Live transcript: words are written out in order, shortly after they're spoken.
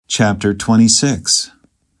Chapter 26.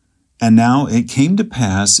 And now it came to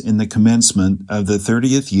pass in the commencement of the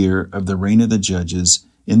 30th year of the reign of the judges,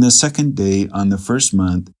 in the second day on the first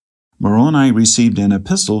month, Moroni received an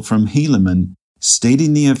epistle from Helaman,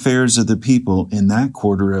 stating the affairs of the people in that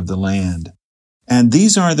quarter of the land. And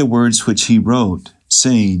these are the words which he wrote,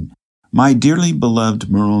 saying, My dearly beloved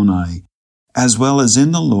Moroni, as well as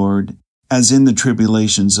in the Lord, as in the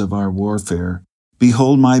tribulations of our warfare,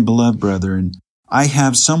 behold, my beloved brethren, I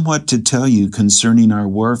have somewhat to tell you concerning our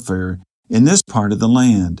warfare in this part of the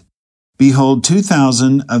land. Behold,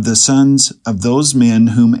 2,000 of the sons of those men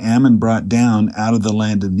whom Ammon brought down out of the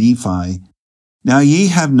land of Nephi. Now ye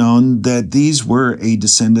have known that these were a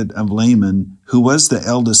descendant of Laman, who was the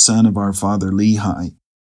eldest son of our father Lehi.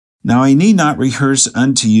 Now I need not rehearse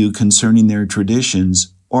unto you concerning their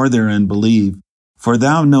traditions or their unbelief, for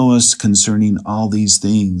thou knowest concerning all these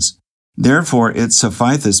things. Therefore it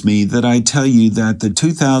sufficeth me that I tell you that the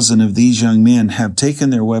 2,000 of these young men have taken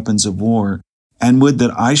their weapons of war, and would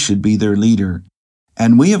that I should be their leader.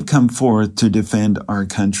 And we have come forth to defend our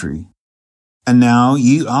country. And now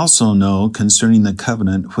ye also know concerning the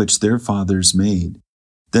covenant which their fathers made,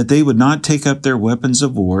 that they would not take up their weapons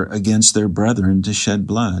of war against their brethren to shed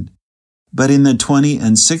blood. But in the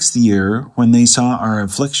 26th year, when they saw our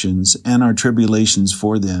afflictions and our tribulations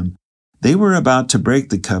for them, they were about to break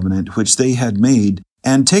the covenant which they had made,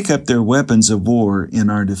 and take up their weapons of war in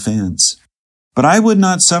our defense. But I would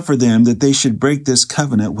not suffer them that they should break this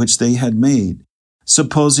covenant which they had made,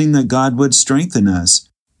 supposing that God would strengthen us,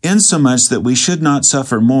 insomuch that we should not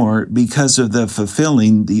suffer more because of the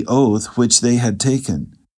fulfilling the oath which they had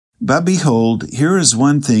taken. But behold, here is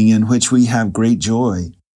one thing in which we have great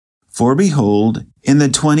joy. For behold, in the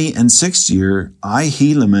 26th year, I,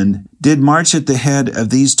 Helaman, did march at the head of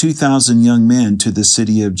these 2,000 young men to the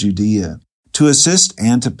city of Judea, to assist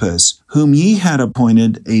Antipas, whom ye had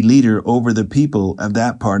appointed a leader over the people of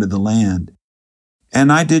that part of the land.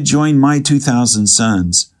 And I did join my 2,000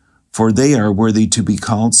 sons, for they are worthy to be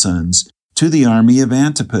called sons, to the army of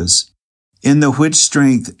Antipas, in the which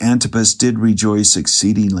strength Antipas did rejoice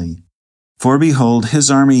exceedingly. For behold, his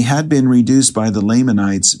army had been reduced by the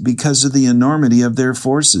Lamanites because of the enormity of their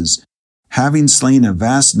forces, having slain a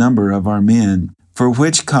vast number of our men, for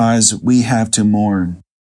which cause we have to mourn.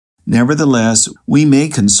 Nevertheless, we may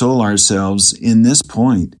console ourselves in this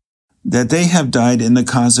point, that they have died in the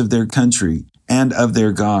cause of their country and of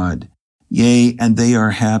their God. Yea, and they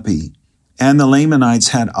are happy. And the Lamanites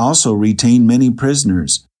had also retained many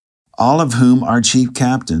prisoners, all of whom are chief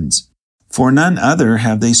captains. For none other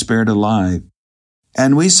have they spared alive.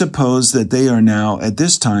 And we suppose that they are now at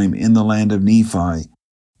this time in the land of Nephi.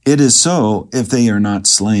 It is so if they are not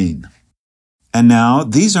slain. And now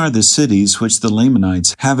these are the cities which the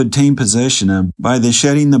Lamanites have obtained possession of by the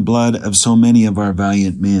shedding the blood of so many of our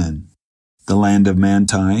valiant men. The land of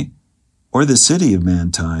Manti, or the city of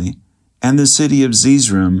Manti, and the city of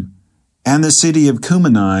Zeezrom, and the city of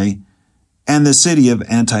Cumeni, and the city of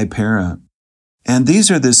Antipara. And these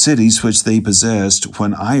are the cities which they possessed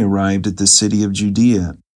when I arrived at the city of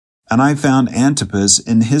Judea. And I found Antipas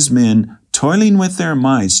and his men toiling with their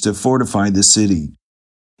mights to fortify the city.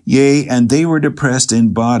 Yea, and they were depressed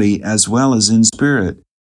in body as well as in spirit,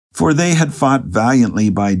 for they had fought valiantly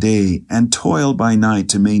by day and toiled by night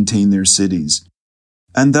to maintain their cities.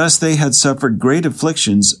 And thus they had suffered great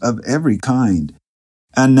afflictions of every kind.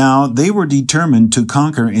 And now they were determined to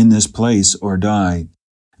conquer in this place or die.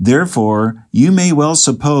 Therefore, you may well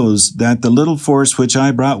suppose that the little force which I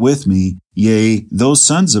brought with me, yea, those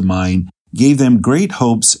sons of mine, gave them great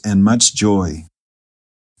hopes and much joy.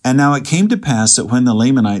 And now it came to pass that when the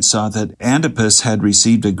Lamanites saw that Antipas had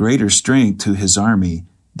received a greater strength to his army,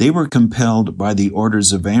 they were compelled by the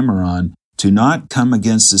orders of Ammoron to not come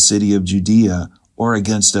against the city of Judea or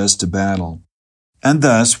against us to battle. And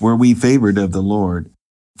thus were we favored of the Lord.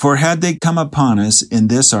 For had they come upon us in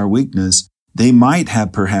this our weakness, they might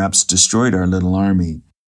have perhaps destroyed our little army.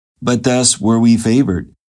 But thus were we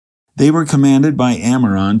favored. They were commanded by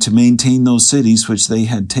Ammoron to maintain those cities which they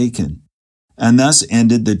had taken. And thus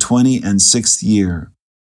ended the 26th year.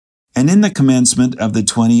 And in the commencement of the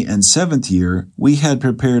 27th year, we had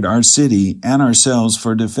prepared our city and ourselves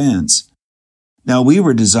for defense. Now we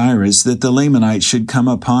were desirous that the Lamanites should come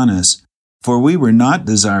upon us, for we were not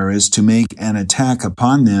desirous to make an attack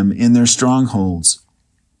upon them in their strongholds.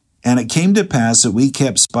 And it came to pass that we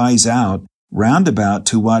kept spies out round about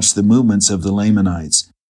to watch the movements of the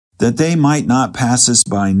Lamanites, that they might not pass us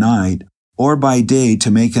by night or by day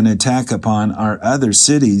to make an attack upon our other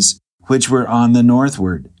cities which were on the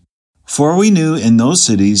northward. For we knew in those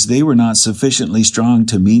cities they were not sufficiently strong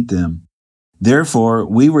to meet them. Therefore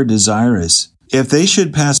we were desirous, if they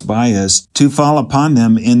should pass by us, to fall upon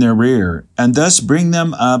them in their rear, and thus bring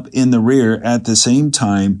them up in the rear at the same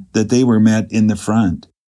time that they were met in the front.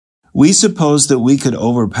 We supposed that we could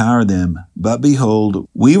overpower them, but behold,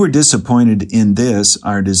 we were disappointed in this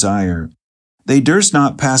our desire. They durst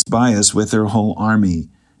not pass by us with their whole army,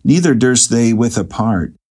 neither durst they with a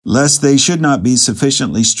part, lest they should not be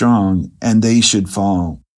sufficiently strong, and they should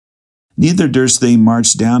fall. Neither durst they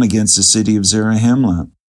march down against the city of Zarahemla.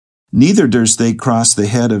 Neither durst they cross the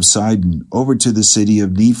head of Sidon over to the city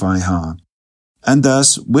of Nephihah. And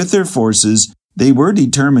thus, with their forces, they were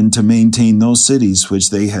determined to maintain those cities which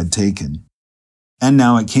they had taken. And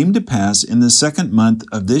now it came to pass in the 2nd month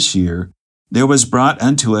of this year, there was brought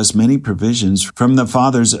unto us many provisions from the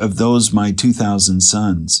fathers of those my 2,000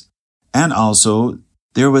 sons. And also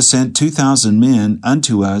there was sent 2,000 men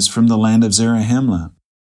unto us from the land of Zarahemla.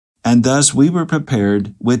 And thus we were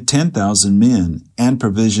prepared with 10,000 men and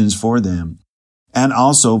provisions for them, and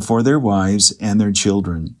also for their wives and their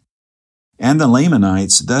children. And the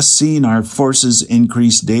Lamanites, thus seeing our forces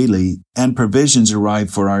increase daily, and provisions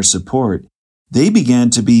arrive for our support, they began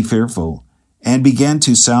to be fearful, and began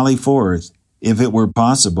to sally forth, if it were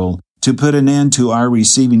possible, to put an end to our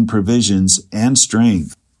receiving provisions and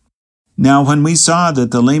strength. Now when we saw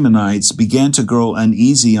that the Lamanites began to grow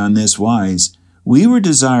uneasy on this wise, we were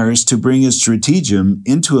desirous to bring a stratagem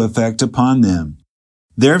into effect upon them.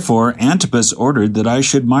 Therefore Antipas ordered that I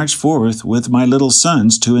should march forth with my little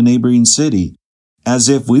sons to a neighboring city, as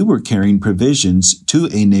if we were carrying provisions to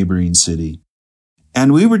a neighboring city.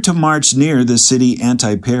 And we were to march near the city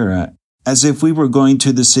Antipara, as if we were going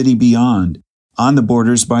to the city beyond, on the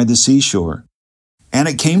borders by the seashore. And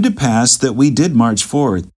it came to pass that we did march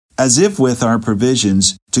forth, as if with our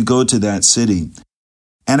provisions, to go to that city.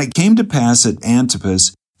 And it came to pass that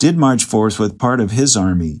Antipas did march forth with part of his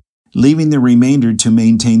army, leaving the remainder to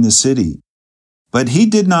maintain the city. But he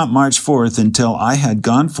did not march forth until I had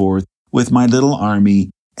gone forth with my little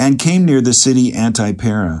army, and came near the city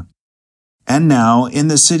Antipara. And now in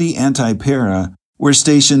the city Antipara were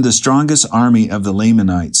stationed the strongest army of the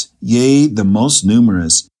Lamanites, yea, the most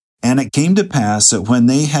numerous. And it came to pass that when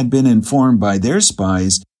they had been informed by their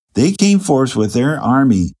spies, they came forth with their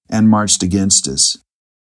army and marched against us.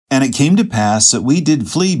 And it came to pass that we did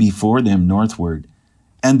flee before them northward.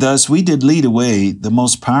 And thus we did lead away the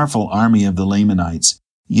most powerful army of the Lamanites,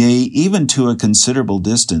 yea, even to a considerable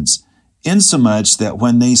distance, insomuch that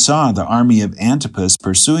when they saw the army of Antipas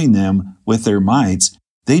pursuing them with their mights,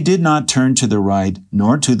 they did not turn to the right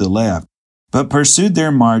nor to the left, but pursued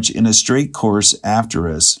their march in a straight course after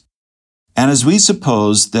us. And as we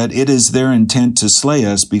supposed that it is their intent to slay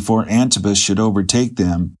us before Antipas should overtake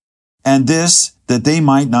them, and this, that they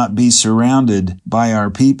might not be surrounded by our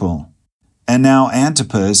people. And now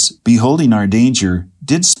Antipas, beholding our danger,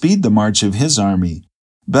 did speed the march of his army.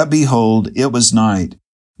 But behold, it was night.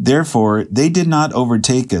 Therefore they did not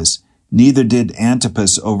overtake us, neither did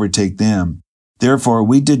Antipas overtake them. Therefore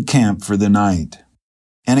we did camp for the night.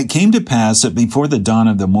 And it came to pass that before the dawn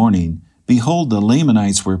of the morning, behold, the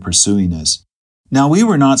Lamanites were pursuing us. Now we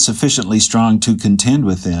were not sufficiently strong to contend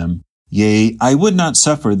with them. Yea, I would not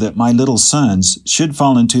suffer that my little sons should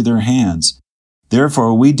fall into their hands.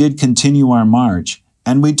 Therefore we did continue our march,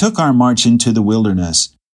 and we took our march into the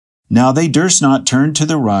wilderness. Now they durst not turn to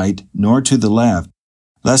the right nor to the left,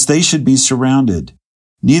 lest they should be surrounded.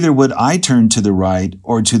 Neither would I turn to the right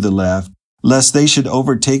or to the left, lest they should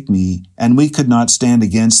overtake me, and we could not stand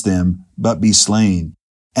against them, but be slain.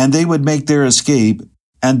 And they would make their escape,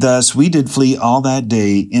 and thus we did flee all that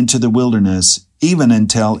day into the wilderness, even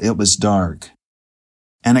until it was dark.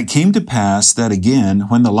 And it came to pass that again,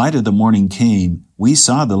 when the light of the morning came, we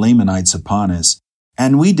saw the Lamanites upon us,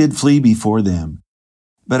 and we did flee before them.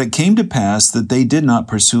 But it came to pass that they did not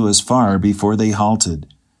pursue us far before they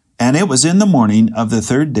halted. And it was in the morning of the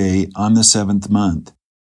 3rd day on the 7th month.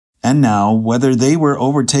 And now, whether they were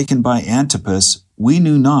overtaken by Antipas, we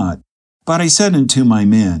knew not. But I said unto my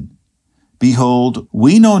men, Behold,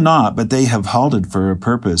 we know not, but they have halted for a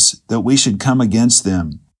purpose, that we should come against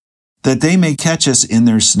them, that they may catch us in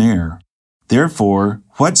their snare. Therefore,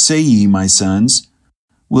 what say ye, my sons?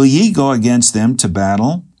 Will ye go against them to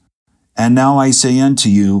battle? And now I say unto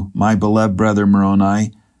you, my beloved brother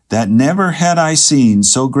Moroni, that never had I seen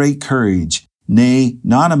so great courage, nay,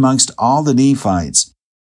 not amongst all the Nephites.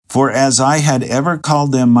 For as I had ever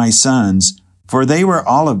called them my sons, for they were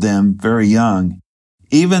all of them very young,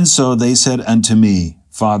 even so they said unto me,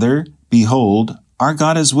 Father, behold, our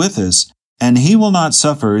God is with us, and he will not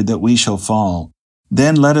suffer that we shall fall.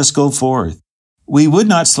 Then let us go forth. We would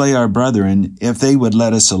not slay our brethren if they would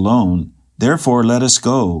let us alone. Therefore let us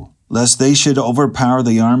go, lest they should overpower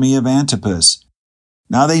the army of Antipas.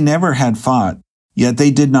 Now they never had fought, yet they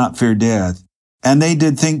did not fear death, and they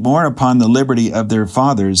did think more upon the liberty of their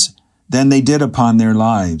fathers than they did upon their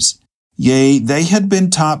lives. Yea, they had been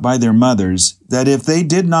taught by their mothers that if they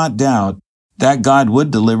did not doubt, that God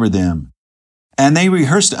would deliver them. And they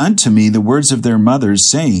rehearsed unto me the words of their mothers,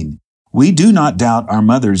 saying, We do not doubt our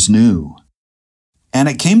mothers knew. And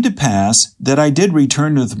it came to pass that I did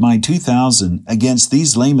return with my 2,000 against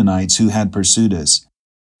these Lamanites who had pursued us.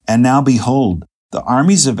 And now behold, the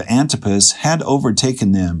armies of Antipas had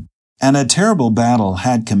overtaken them, and a terrible battle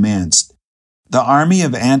had commenced. The army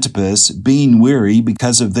of Antipas, being weary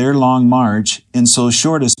because of their long march in so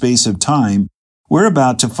short a space of time, were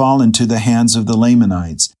about to fall into the hands of the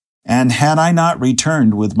Lamanites. And had I not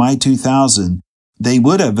returned with my 2,000, they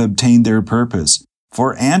would have obtained their purpose.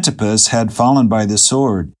 For Antipas had fallen by the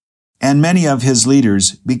sword, and many of his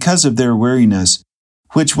leaders, because of their weariness,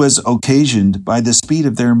 which was occasioned by the speed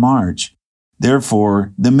of their march.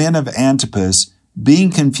 Therefore, the men of Antipas,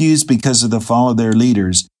 being confused because of the fall of their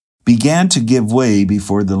leaders, began to give way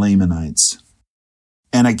before the Lamanites.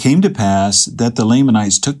 And it came to pass that the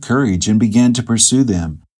Lamanites took courage and began to pursue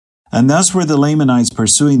them. And thus were the Lamanites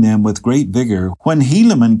pursuing them with great vigor, when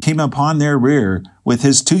Helaman came upon their rear with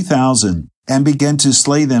his 2,000, and began to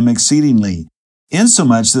slay them exceedingly,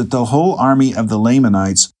 insomuch that the whole army of the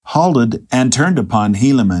Lamanites halted and turned upon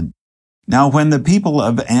Helaman. Now when the people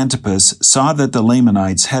of Antipas saw that the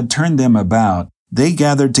Lamanites had turned them about, they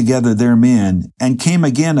gathered together their men, and came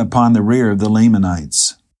again upon the rear of the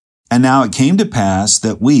Lamanites. And now it came to pass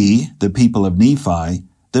that we, the people of Nephi,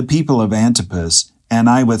 the people of Antipas, and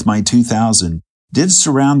I with my 2,000, did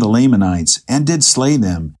surround the Lamanites, and did slay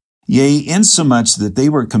them, yea, insomuch that they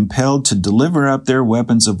were compelled to deliver up their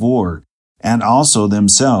weapons of war, and also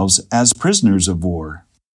themselves as prisoners of war.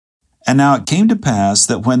 And now it came to pass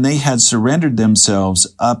that when they had surrendered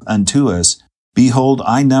themselves up unto us, behold,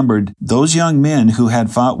 I numbered those young men who had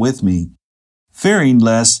fought with me, fearing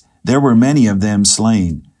lest there were many of them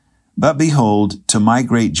slain. But behold, to my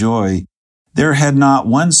great joy, there had not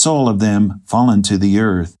one soul of them fallen to the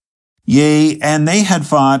earth. Yea, and they had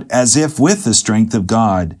fought as if with the strength of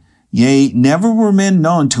God. Yea, never were men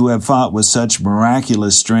known to have fought with such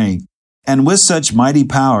miraculous strength, and with such mighty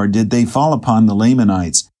power did they fall upon the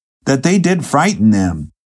Lamanites, that they did frighten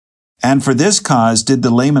them. And for this cause did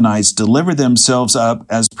the Lamanites deliver themselves up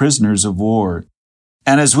as prisoners of war.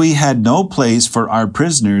 And as we had no place for our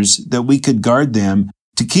prisoners that we could guard them,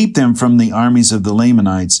 to keep them from the armies of the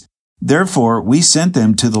Lamanites, therefore we sent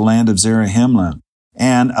them to the land of Zarahemla,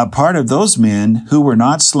 and a part of those men who were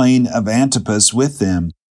not slain of Antipas with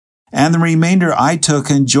them. And the remainder I took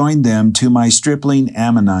and joined them to my stripling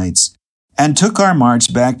Ammonites, and took our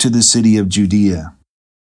march back to the city of Judea.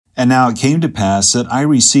 And now it came to pass that I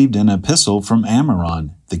received an epistle from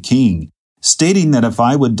Ammoron, the king, stating that if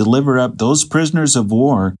I would deliver up those prisoners of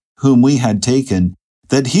war whom we had taken,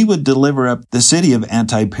 that he would deliver up the city of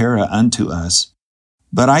Antiparah unto us.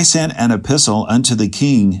 But I sent an epistle unto the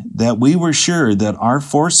king that we were sure that our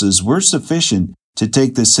forces were sufficient to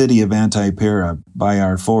take the city of Antiparah by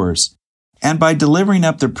our force, and by delivering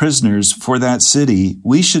up the prisoners for that city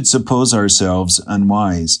we should suppose ourselves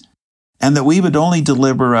unwise, and that we would only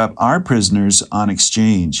deliver up our prisoners on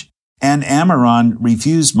exchange. And Ammoron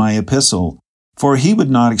refused my epistle, for he would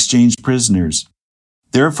not exchange prisoners.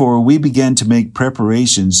 Therefore we began to make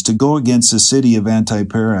preparations to go against the city of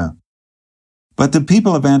Antiparah. But the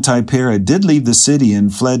people of Antiparah did leave the city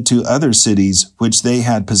and fled to other cities which they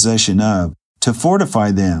had possession of, to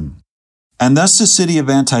fortify them. And thus the city of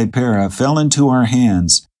Antiparah fell into our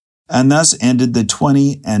hands, and thus ended the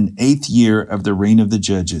 28th year of the reign of the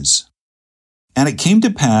judges. And it came to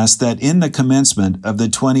pass that in the commencement of the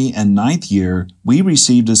 29th year we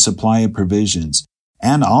received a supply of provisions,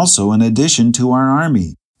 and also an addition to our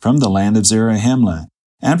army, from the land of Zarahemla,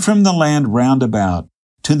 and from the land round about,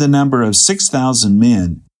 to the number of 6,000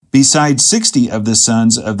 men, besides 60 of the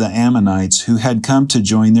sons of the Ammonites who had come to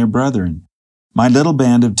join their brethren, my little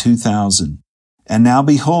band of 2,000. And now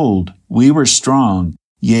behold, we were strong,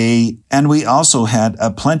 yea, and we also had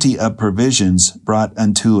a plenty of provisions brought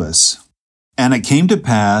unto us. And it came to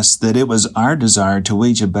pass that it was our desire to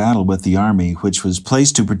wage a battle with the army which was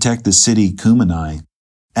placed to protect the city Cumeni.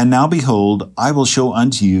 And now behold, I will show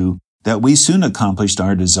unto you that we soon accomplished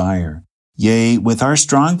our desire. Yea, with our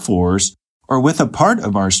strong force, or with a part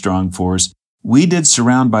of our strong force, we did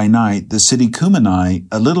surround by night the city Cumeni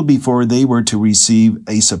a little before they were to receive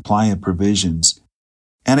a supply of provisions.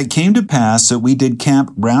 And it came to pass that we did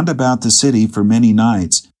camp round about the city for many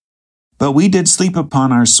nights. But we did sleep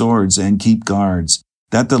upon our swords and keep guards,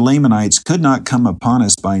 that the Lamanites could not come upon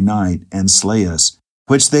us by night and slay us,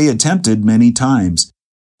 which they attempted many times.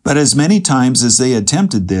 But as many times as they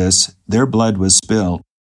attempted this, their blood was spilt.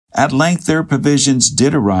 At length their provisions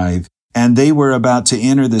did arrive, and they were about to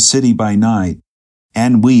enter the city by night.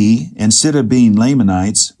 And we, instead of being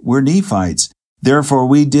Lamanites, were Nephites. Therefore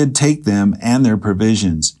we did take them and their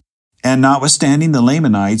provisions. And notwithstanding the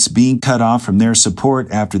Lamanites being cut off from their support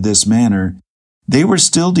after this manner, they were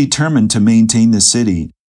still determined to maintain the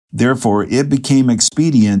city. Therefore it became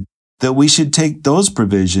expedient that we should take those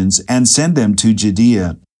provisions and send them to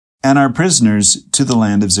Judea, and our prisoners to the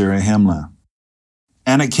land of Zarahemla.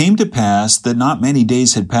 And it came to pass that not many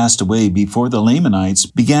days had passed away before the Lamanites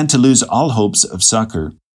began to lose all hopes of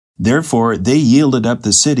succor. Therefore they yielded up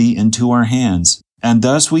the city into our hands, and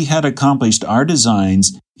thus we had accomplished our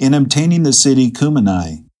designs in obtaining the city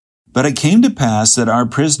Cumeni. But it came to pass that our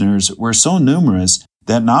prisoners were so numerous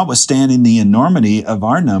that notwithstanding the enormity of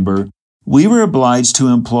our number, we were obliged to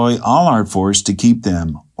employ all our force to keep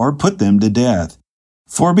them, or put them to death.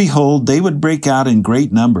 For behold, they would break out in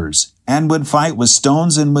great numbers, and would fight with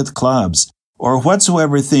stones and with clubs, or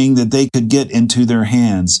whatsoever thing that they could get into their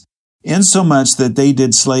hands, insomuch that they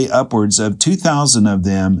did slay upwards of 2,000 of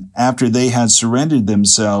them after they had surrendered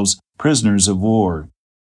themselves prisoners of war.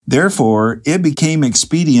 Therefore it became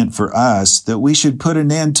expedient for us that we should put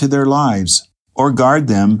an end to their lives, or guard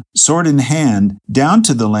them, sword in hand, down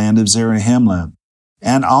to the land of Zarahemla.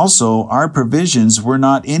 And also our provisions were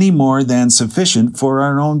not any more than sufficient for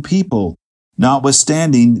our own people,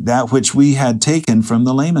 notwithstanding that which we had taken from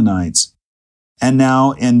the Lamanites. And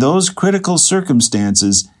now in those critical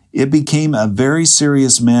circumstances it became a very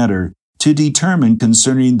serious matter to determine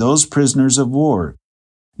concerning those prisoners of war.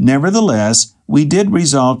 Nevertheless, we did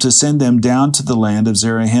resolve to send them down to the land of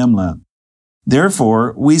Zarahemla.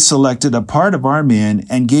 Therefore, we selected a part of our men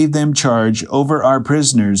and gave them charge over our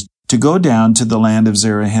prisoners to go down to the land of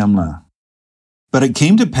Zarahemla. But it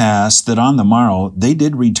came to pass that on the morrow they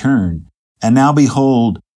did return, and now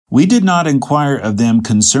behold, we did not inquire of them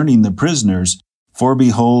concerning the prisoners, for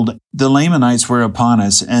behold, the Lamanites were upon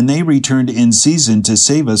us, and they returned in season to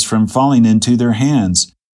save us from falling into their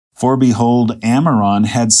hands. For behold, Amaron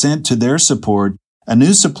had sent to their support a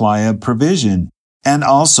new supply of provision, and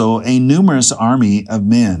also a numerous army of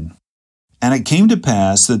men. And it came to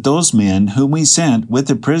pass that those men whom we sent with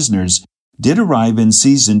the prisoners did arrive in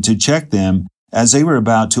season to check them as they were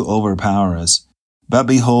about to overpower us. But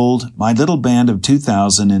behold, my little band of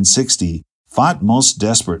 2,060 fought most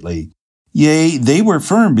desperately. Yea, they were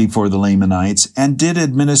firm before the Lamanites, and did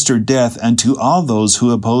administer death unto all those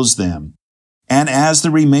who opposed them. And as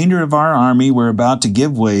the remainder of our army were about to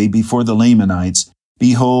give way before the Lamanites,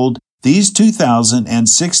 behold, these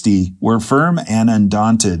 2,060 were firm and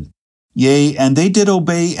undaunted. Yea, and they did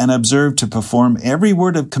obey and observe to perform every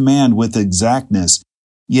word of command with exactness.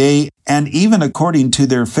 Yea, and even according to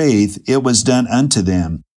their faith it was done unto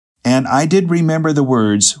them. And I did remember the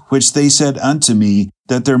words which they said unto me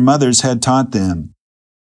that their mothers had taught them.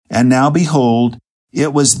 And now behold,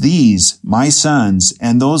 it was these, my sons,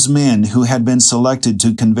 and those men who had been selected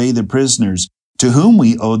to convey the prisoners, to whom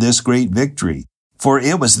we owe this great victory. For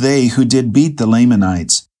it was they who did beat the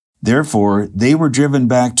Lamanites. Therefore they were driven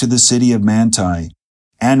back to the city of Manti.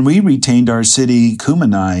 And we retained our city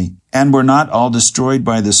Cumeni, and were not all destroyed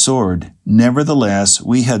by the sword. Nevertheless,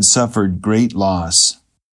 we had suffered great loss.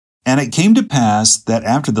 And it came to pass that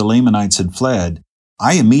after the Lamanites had fled,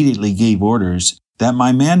 I immediately gave orders that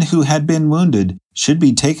my men who had been wounded should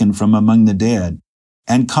be taken from among the dead,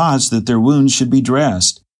 and caused that their wounds should be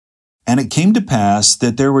dressed. And it came to pass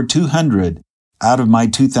that there were 200 out of my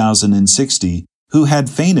 2,060 who had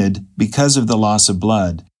fainted because of the loss of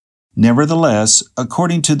blood. Nevertheless,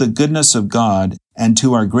 according to the goodness of God, and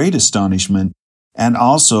to our great astonishment, and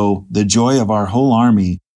also the joy of our whole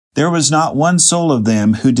army, there was not one soul of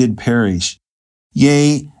them who did perish.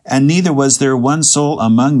 Yea, and neither was there one soul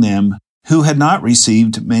among them who had not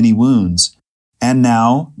received many wounds. And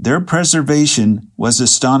now their preservation was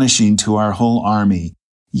astonishing to our whole army.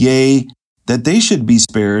 Yea, that they should be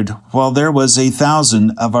spared, while there was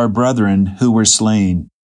 1,000 of our brethren who were slain.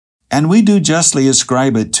 And we do justly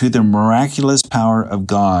ascribe it to the miraculous power of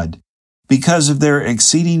God, because of their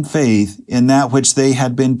exceeding faith in that which they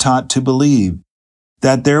had been taught to believe,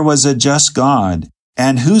 that there was a just God,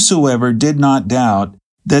 and whosoever did not doubt,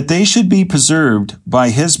 that they should be preserved by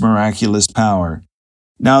his miraculous power.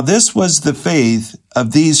 Now this was the faith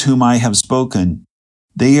of these whom I have spoken.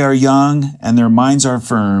 They are young, and their minds are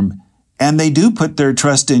firm, and they do put their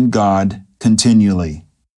trust in God continually.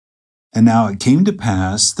 And now it came to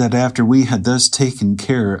pass that after we had thus taken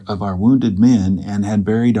care of our wounded men and had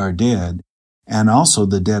buried our dead, and also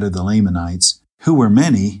the dead of the Lamanites, who were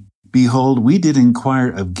many, behold, we did inquire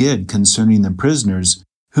of Gid concerning the prisoners,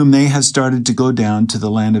 whom they had started to go down to the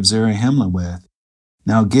land of Zarahemla with.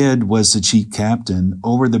 Now Gid was the chief captain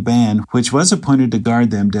over the band which was appointed to guard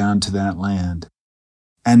them down to that land.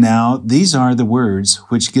 And now these are the words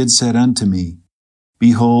which Gid said unto me,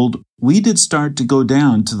 Behold, we did start to go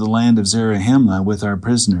down to the land of Zarahemla with our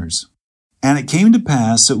prisoners. And it came to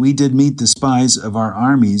pass that we did meet the spies of our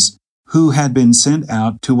armies, who had been sent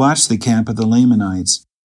out to watch the camp of the Lamanites.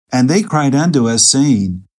 And they cried unto us,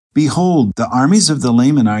 saying, Behold, the armies of the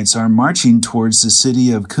Lamanites are marching towards the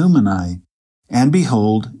city of Cumani. And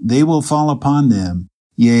behold, they will fall upon them,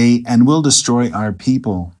 yea, and will destroy our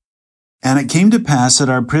people. And it came to pass that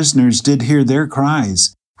our prisoners did hear their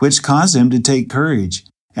cries, which caused them to take courage,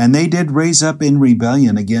 and they did raise up in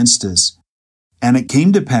rebellion against us. And it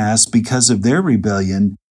came to pass, because of their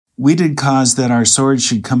rebellion, we did cause that our swords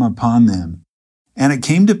should come upon them. And it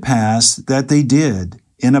came to pass that they did,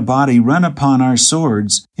 in a body, run upon our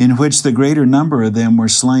swords, in which the greater number of them were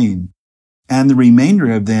slain. And the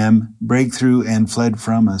remainder of them brake through and fled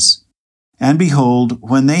from us. And behold,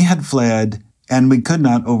 when they had fled, and we could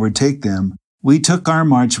not overtake them, we took our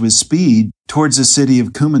march with speed towards the city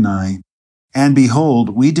of Cumani. And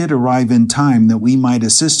behold, we did arrive in time that we might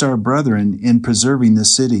assist our brethren in preserving the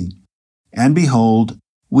city. And behold,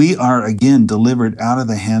 we are again delivered out of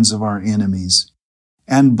the hands of our enemies.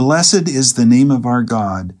 And blessed is the name of our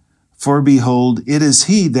God, for behold, it is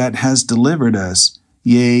he that has delivered us,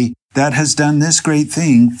 yea, that has done this great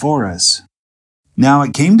thing for us. Now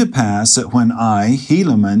it came to pass that when I,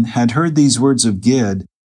 Helaman, had heard these words of Gid,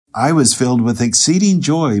 I was filled with exceeding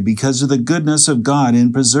joy because of the goodness of God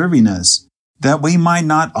in preserving us, that we might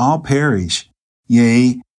not all perish.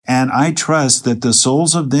 Yea, and I trust that the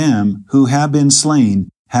souls of them who have been slain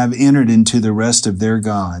have entered into the rest of their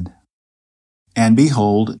God. And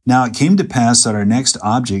behold, now it came to pass that our next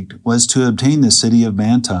object was to obtain the city of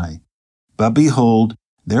Manti. But behold,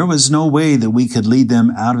 there was no way that we could lead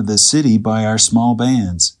them out of the city by our small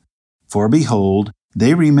bands. For behold,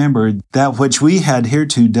 they remembered that which we had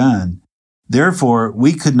hereto done. Therefore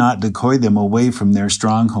we could not decoy them away from their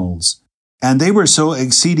strongholds. And they were so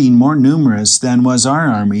exceeding more numerous than was our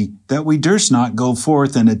army, that we durst not go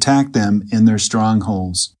forth and attack them in their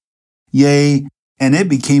strongholds. Yea, and it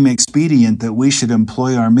became expedient that we should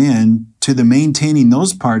employ our men to the maintaining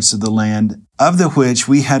those parts of the land of the which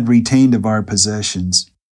we had retained of our possessions.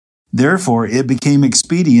 Therefore it became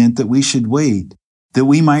expedient that we should wait, that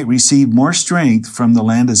we might receive more strength from the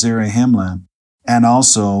land of Zarahemla, and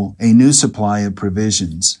also a new supply of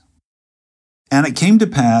provisions. And it came to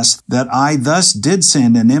pass that I thus did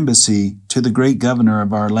send an embassy to the great governor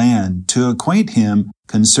of our land to acquaint him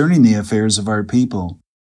concerning the affairs of our people.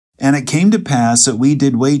 And it came to pass that we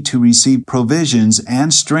did wait to receive provisions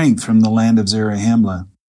and strength from the land of Zarahemla.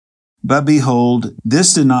 But behold,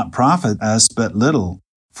 this did not profit us but little,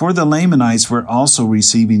 for the Lamanites were also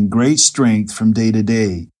receiving great strength from day to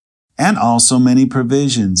day, and also many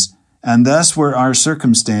provisions, and thus were our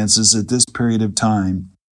circumstances at this period of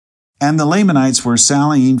time. And the Lamanites were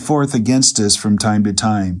sallying forth against us from time to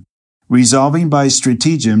time, resolving by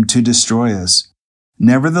stratagem to destroy us.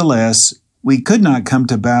 Nevertheless, we could not come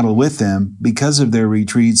to battle with them because of their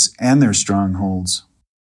retreats and their strongholds.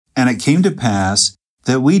 And it came to pass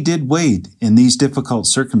that we did wait in these difficult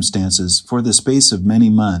circumstances for the space of many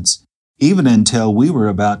months, even until we were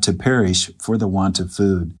about to perish for the want of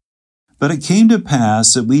food. But it came to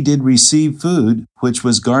pass that we did receive food, which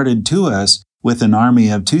was guarded to us with an army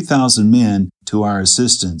of 2,000 men to our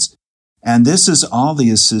assistance. And this is all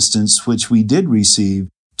the assistance which we did receive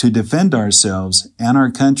to defend ourselves and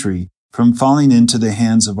our country from falling into the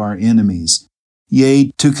hands of our enemies,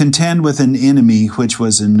 yea, to contend with an enemy which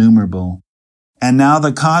was innumerable. And now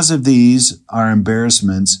the cause of these, our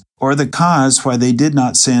embarrassments, or the cause why they did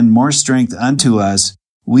not send more strength unto us,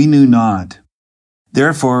 we knew not.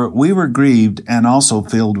 Therefore we were grieved and also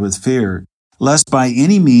filled with fear, lest by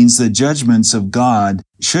any means the judgments of God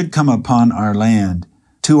should come upon our land,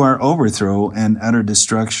 to our overthrow and utter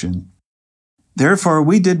destruction. Therefore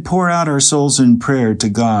we did pour out our souls in prayer to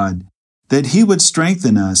God, that he would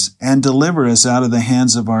strengthen us and deliver us out of the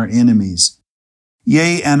hands of our enemies.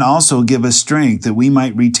 Yea, and also give us strength that we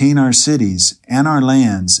might retain our cities and our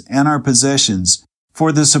lands and our possessions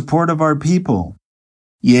for the support of our people.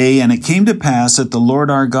 Yea, and it came to pass that the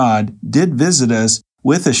Lord our God did visit us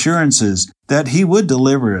with assurances that he would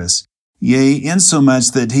deliver us, yea,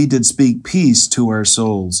 insomuch that he did speak peace to our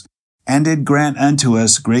souls, and did grant unto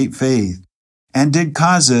us great faith, and did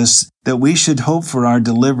cause us that we should hope for our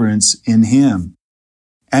deliverance in him.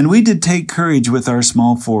 And we did take courage with our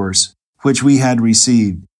small force, which we had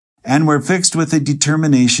received, and were fixed with a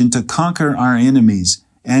determination to conquer our enemies,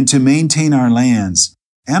 and to maintain our lands,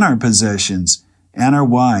 and our possessions, and our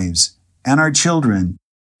wives, and our children,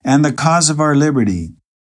 and the cause of our liberty.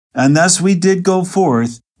 And thus we did go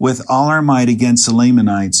forth with all our might against the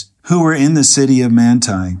Lamanites, who were in the city of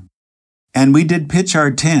Manti. And we did pitch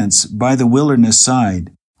our tents by the wilderness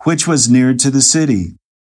side, which was near to the city.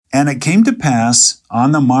 And it came to pass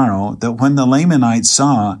on the morrow that when the Lamanites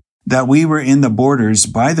saw that we were in the borders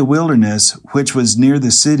by the wilderness which was near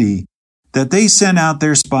the city, that they sent out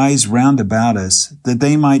their spies round about us, that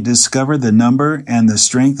they might discover the number and the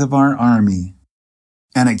strength of our army.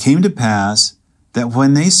 And it came to pass that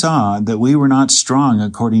when they saw that we were not strong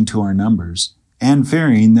according to our numbers, and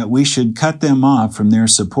fearing that we should cut them off from their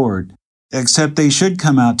support, except they should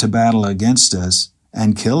come out to battle against us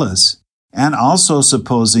and kill us, and also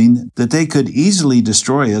supposing that they could easily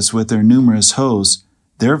destroy us with their numerous hosts,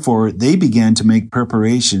 therefore they began to make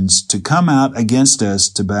preparations to come out against us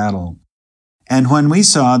to battle. And when we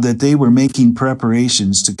saw that they were making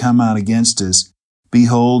preparations to come out against us,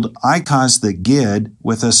 behold, I caused that Gid,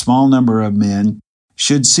 with a small number of men,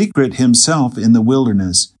 should secret himself in the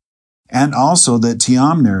wilderness, and also that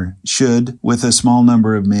Teomner should, with a small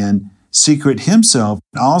number of men, secret himself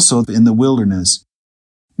also in the wilderness.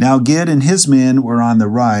 Now Gid and his men were on the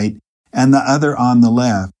right, and the other on the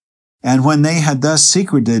left. And when they had thus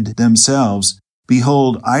secreted themselves,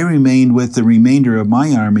 behold, I remained with the remainder of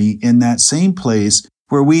my army in that same place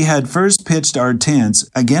where we had first pitched our tents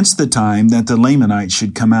against the time that the Lamanites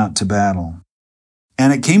should come out to battle.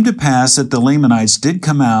 And it came to pass that the Lamanites did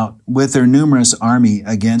come out with their numerous army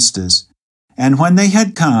against us. And when they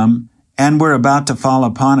had come, and were about to fall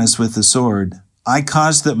upon us with the sword, I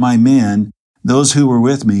caused that my men, those who were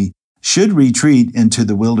with me, should retreat into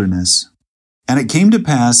the wilderness. And it came to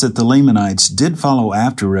pass that the Lamanites did follow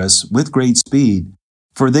after us with great speed,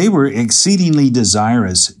 for they were exceedingly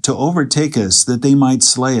desirous to overtake us that they might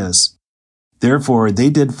slay us. Therefore they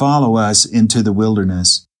did follow us into the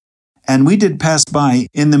wilderness. And we did pass by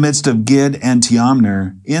in the midst of Gid and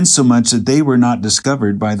Teomner, insomuch that they were not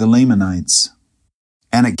discovered by the Lamanites.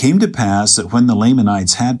 And it came to pass that when the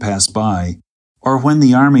Lamanites had passed by, or when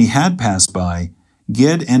the army had passed by,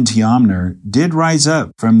 Gid and Teomner did rise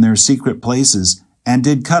up from their secret places, and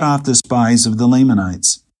did cut off the spies of the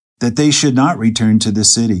Lamanites, that they should not return to the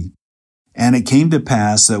city. And it came to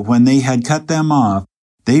pass that when they had cut them off,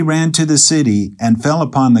 they ran to the city, and fell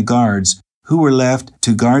upon the guards, who were left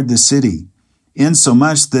to guard the city,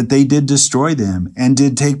 insomuch that they did destroy them, and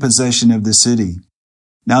did take possession of the city.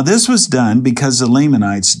 Now this was done because the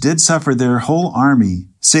Lamanites did suffer their whole army,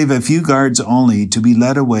 save a few guards only, to be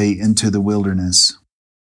led away into the wilderness.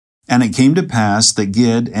 And it came to pass that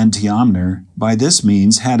Gid and Teomner by this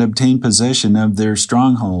means had obtained possession of their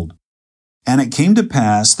stronghold. And it came to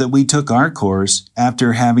pass that we took our course,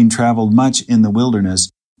 after having traveled much in the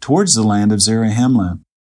wilderness, towards the land of Zarahemla.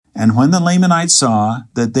 And when the Lamanites saw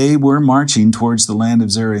that they were marching towards the land of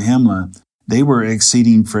Zarahemla, they were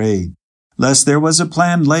exceeding afraid, lest there was a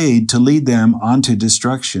plan laid to lead them on to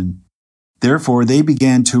destruction. Therefore they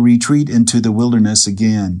began to retreat into the wilderness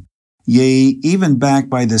again, yea, even back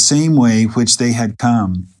by the same way which they had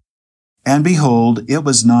come. And behold, it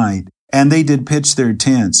was night, and they did pitch their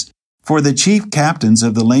tents, for the chief captains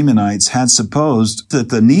of the Lamanites had supposed that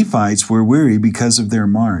the Nephites were weary because of their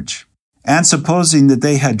march. And supposing that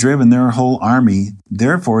they had driven their whole army,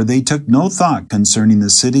 therefore they took no thought concerning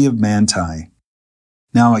the city of Manti.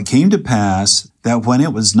 Now it came to pass that when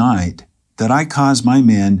it was night, that I caused my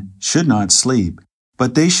men should not sleep,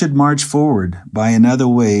 but they should march forward by another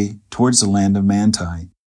way towards the land of Manti.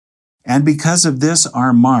 And because of this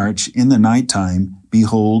our march in the night time,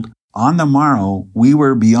 behold, on the morrow we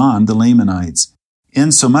were beyond the Lamanites,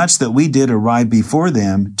 insomuch that we did arrive before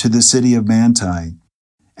them to the city of Manti.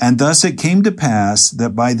 And thus it came to pass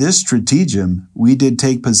that by this stratagem we did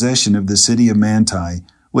take possession of the city of Manti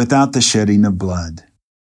without the shedding of blood.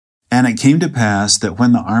 And it came to pass that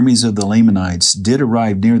when the armies of the Lamanites did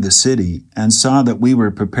arrive near the city, and saw that we were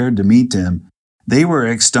prepared to meet them, they were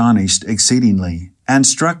astonished exceedingly, and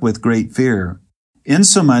struck with great fear,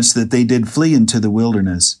 insomuch that they did flee into the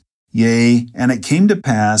wilderness. Yea, and it came to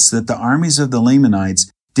pass that the armies of the Lamanites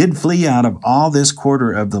did flee out of all this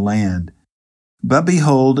quarter of the land. But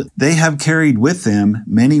behold, they have carried with them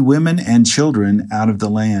many women and children out of the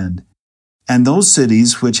land. And those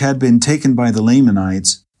cities which had been taken by the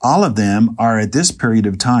Lamanites, all of them are at this period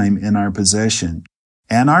of time in our possession.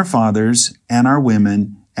 And our fathers, and our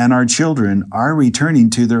women, and our children are returning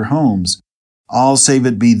to their homes, all save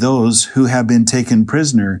it be those who have been taken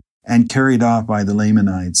prisoner and carried off by the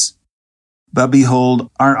Lamanites. But behold,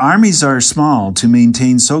 our armies are small to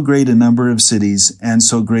maintain so great a number of cities and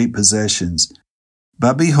so great possessions.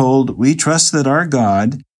 But behold, we trust that our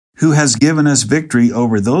God, who has given us victory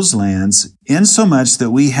over those lands, insomuch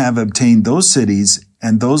that we have obtained those cities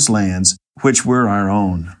and those lands which were our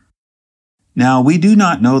own. Now we do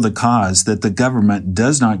not know the cause that the government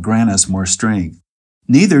does not grant us more strength.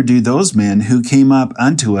 Neither do those men who came up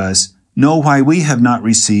unto us know why we have not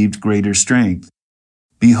received greater strength.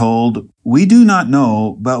 Behold, we do not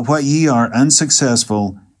know but what ye are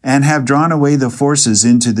unsuccessful, and have drawn away the forces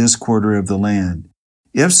into this quarter of the land.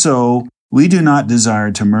 If so, we do not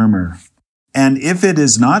desire to murmur. And if it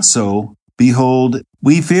is not so, behold,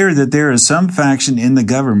 we fear that there is some faction in the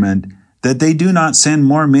government, that they do not send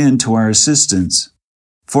more men to our assistance.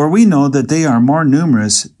 For we know that they are more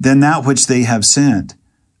numerous than that which they have sent.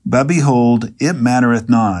 But behold, it mattereth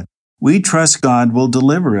not. We trust God will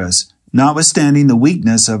deliver us, notwithstanding the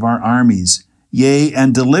weakness of our armies, yea,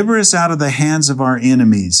 and deliver us out of the hands of our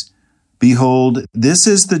enemies. Behold, this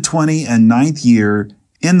is the 29th year,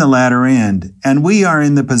 in the latter end, and we are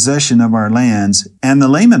in the possession of our lands, and the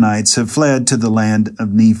Lamanites have fled to the land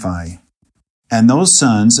of Nephi. And those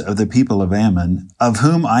sons of the people of Ammon, of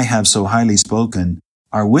whom I have so highly spoken,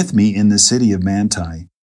 are with me in the city of Manti.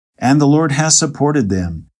 And the Lord has supported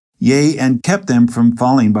them, yea, and kept them from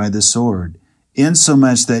falling by the sword,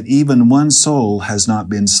 insomuch that even one soul has not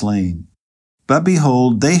been slain. But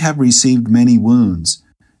behold, they have received many wounds.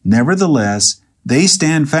 Nevertheless, they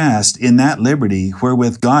stand fast in that liberty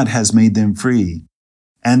wherewith God has made them free.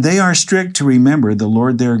 And they are strict to remember the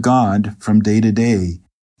Lord their God from day to day.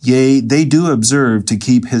 Yea, they do observe to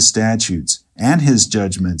keep his statutes, and his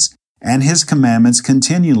judgments, and his commandments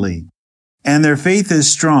continually. And their faith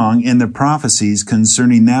is strong in the prophecies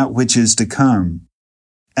concerning that which is to come.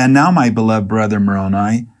 And now, my beloved brother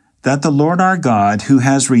Moroni, that the Lord our God, who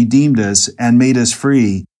has redeemed us and made us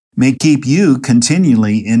free, may keep you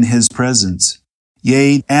continually in his presence.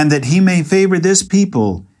 Yea, and that he may favor this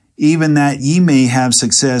people, even that ye may have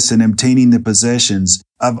success in obtaining the possessions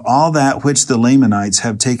of all that which the Lamanites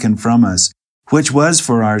have taken from us, which was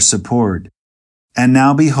for our support. And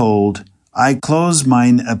now behold, I close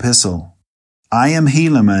mine epistle. I am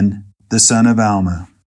Helaman, the son of Alma.